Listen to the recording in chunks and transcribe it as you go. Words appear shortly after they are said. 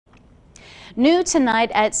New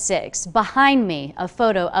tonight at 6. Behind me, a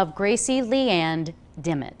photo of Gracie Leanne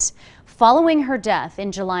Dimmitt. Following her death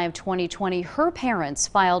in July of 2020, her parents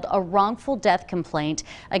filed a wrongful death complaint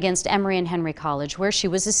against Emory Henry College, where she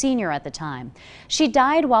was a senior at the time. She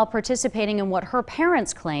died while participating in what her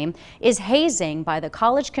parents claim is hazing by the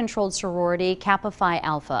college-controlled sorority Kappa Phi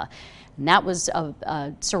Alpha. And that was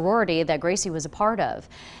a sorority that Gracie was a part of.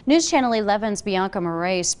 News Channel 11's Bianca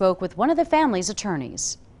Murray spoke with one of the family's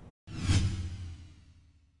attorneys.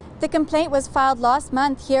 The complaint was filed last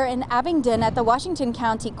month here in Abingdon at the Washington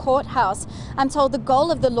County Courthouse. I'm told the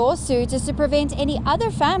goal of the lawsuit is to prevent any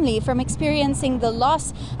other family from experiencing the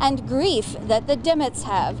loss and grief that the Dimmitts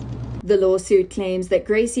have. The lawsuit claims that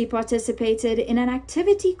Gracie participated in an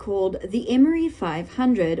activity called the Emory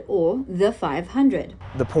 500 or the 500.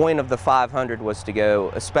 The point of the 500 was to go,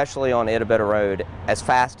 especially on Idabetta Road, as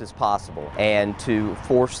fast as possible and to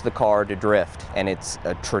force the car to drift. And it's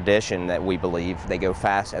a tradition that we believe they go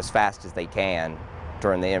as fast as they can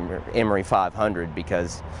during the Emory 500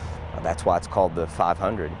 because that's why it's called the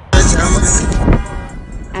 500.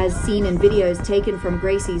 As seen in videos taken from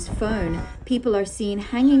Gracie's phone, people are seen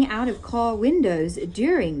hanging out of car windows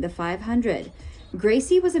during the 500.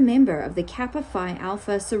 Gracie was a member of the Kappa Phi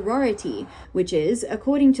Alpha sorority, which is,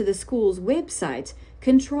 according to the school's website,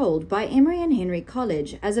 controlled by Emory Henry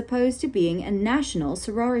College as opposed to being a national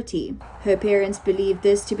sorority. Her parents believe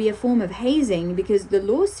this to be a form of hazing because the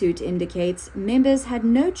lawsuit indicates members had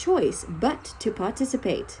no choice but to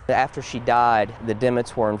participate. After she died, the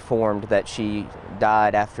Dimmitts were informed that she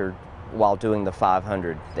died while doing the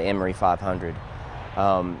 500, the Emory 500.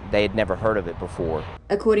 They had never heard of it before.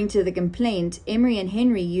 According to the complaint, Emory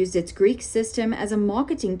Henry used its Greek system as a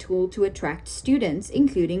marketing tool to attract students,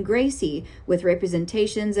 including Gracie, with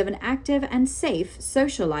representations of an active and safe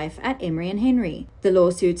social life at Emory Henry. The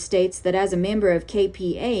lawsuit states that as a member of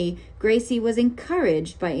KPA, Gracie was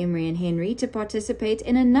encouraged by Emory Henry to participate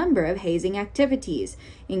in a number of hazing activities,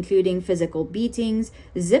 including physical beatings,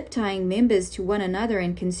 zip-tying members to one another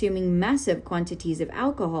and consuming massive quantities of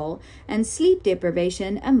alcohol, and sleep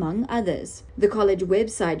deprivation, among others. The college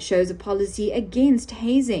website shows a policy against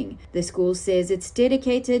hazing. The school says it's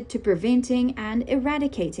dedicated to preventing and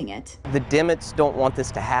eradicating it. The Dimmitts don't want this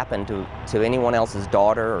to happen to anyone else's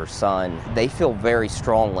daughter or son. They feel very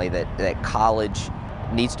strongly that college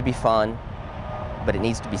needs to be fun, but it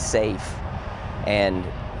needs to be safe, and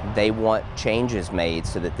they want changes made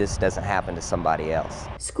so that this doesn't happen to somebody else.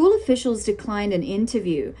 School officials declined an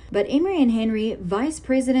interview, but Emory Henry Vice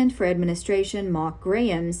President for Administration Mark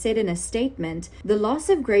Graham said in a statement, "The loss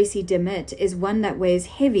of Gracie Dimmitt is one that weighs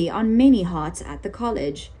heavy on many hearts at the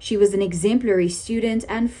college. She was an exemplary student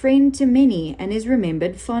and friend to many and is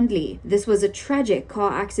remembered fondly. This was a tragic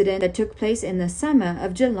car accident that took place in the summer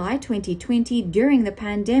of July 2020 during the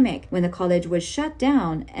pandemic, when the college was shut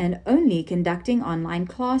down and only conducting online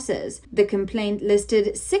classes. The complaint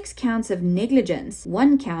listed 6 counts of negligence.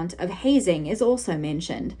 1 count of hazing is also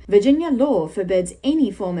mentioned. Virginia law forbids any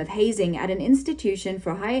form of hazing at an institution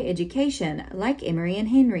for higher education like Emory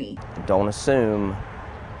Henry. Don't assume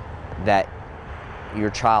that your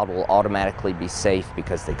child will automatically be safe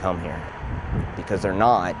because they come here, because they're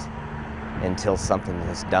not until something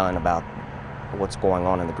is done about what's going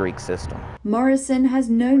on in the Greek system. Morrison has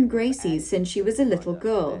known Gracie since she was a little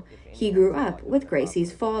girl. He grew up with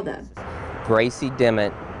Gracie's father. Gracie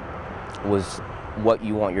Dimmitt was what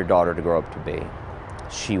you want your daughter to grow up to be.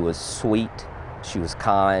 She was sweet, she was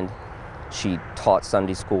kind, she taught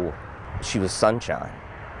Sunday school, she was sunshine.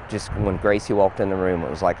 Just when Gracie walked in the room, it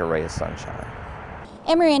was like a ray of sunshine.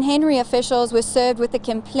 Emory Henry officials were served with the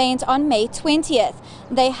complaint on May 20th.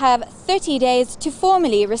 They have 30 days to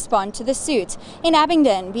formally respond to the suit. In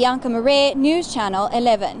Abingdon, Bianca Murray, News Channel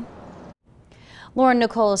 11. Lauren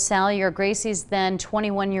Nicole Salyer, Gracie's then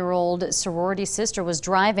 21-year-old sorority sister, was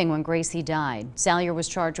driving when Gracie died. Salyer was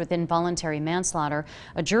charged with involuntary manslaughter.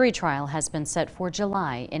 A jury trial has been set for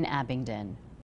July in Abingdon.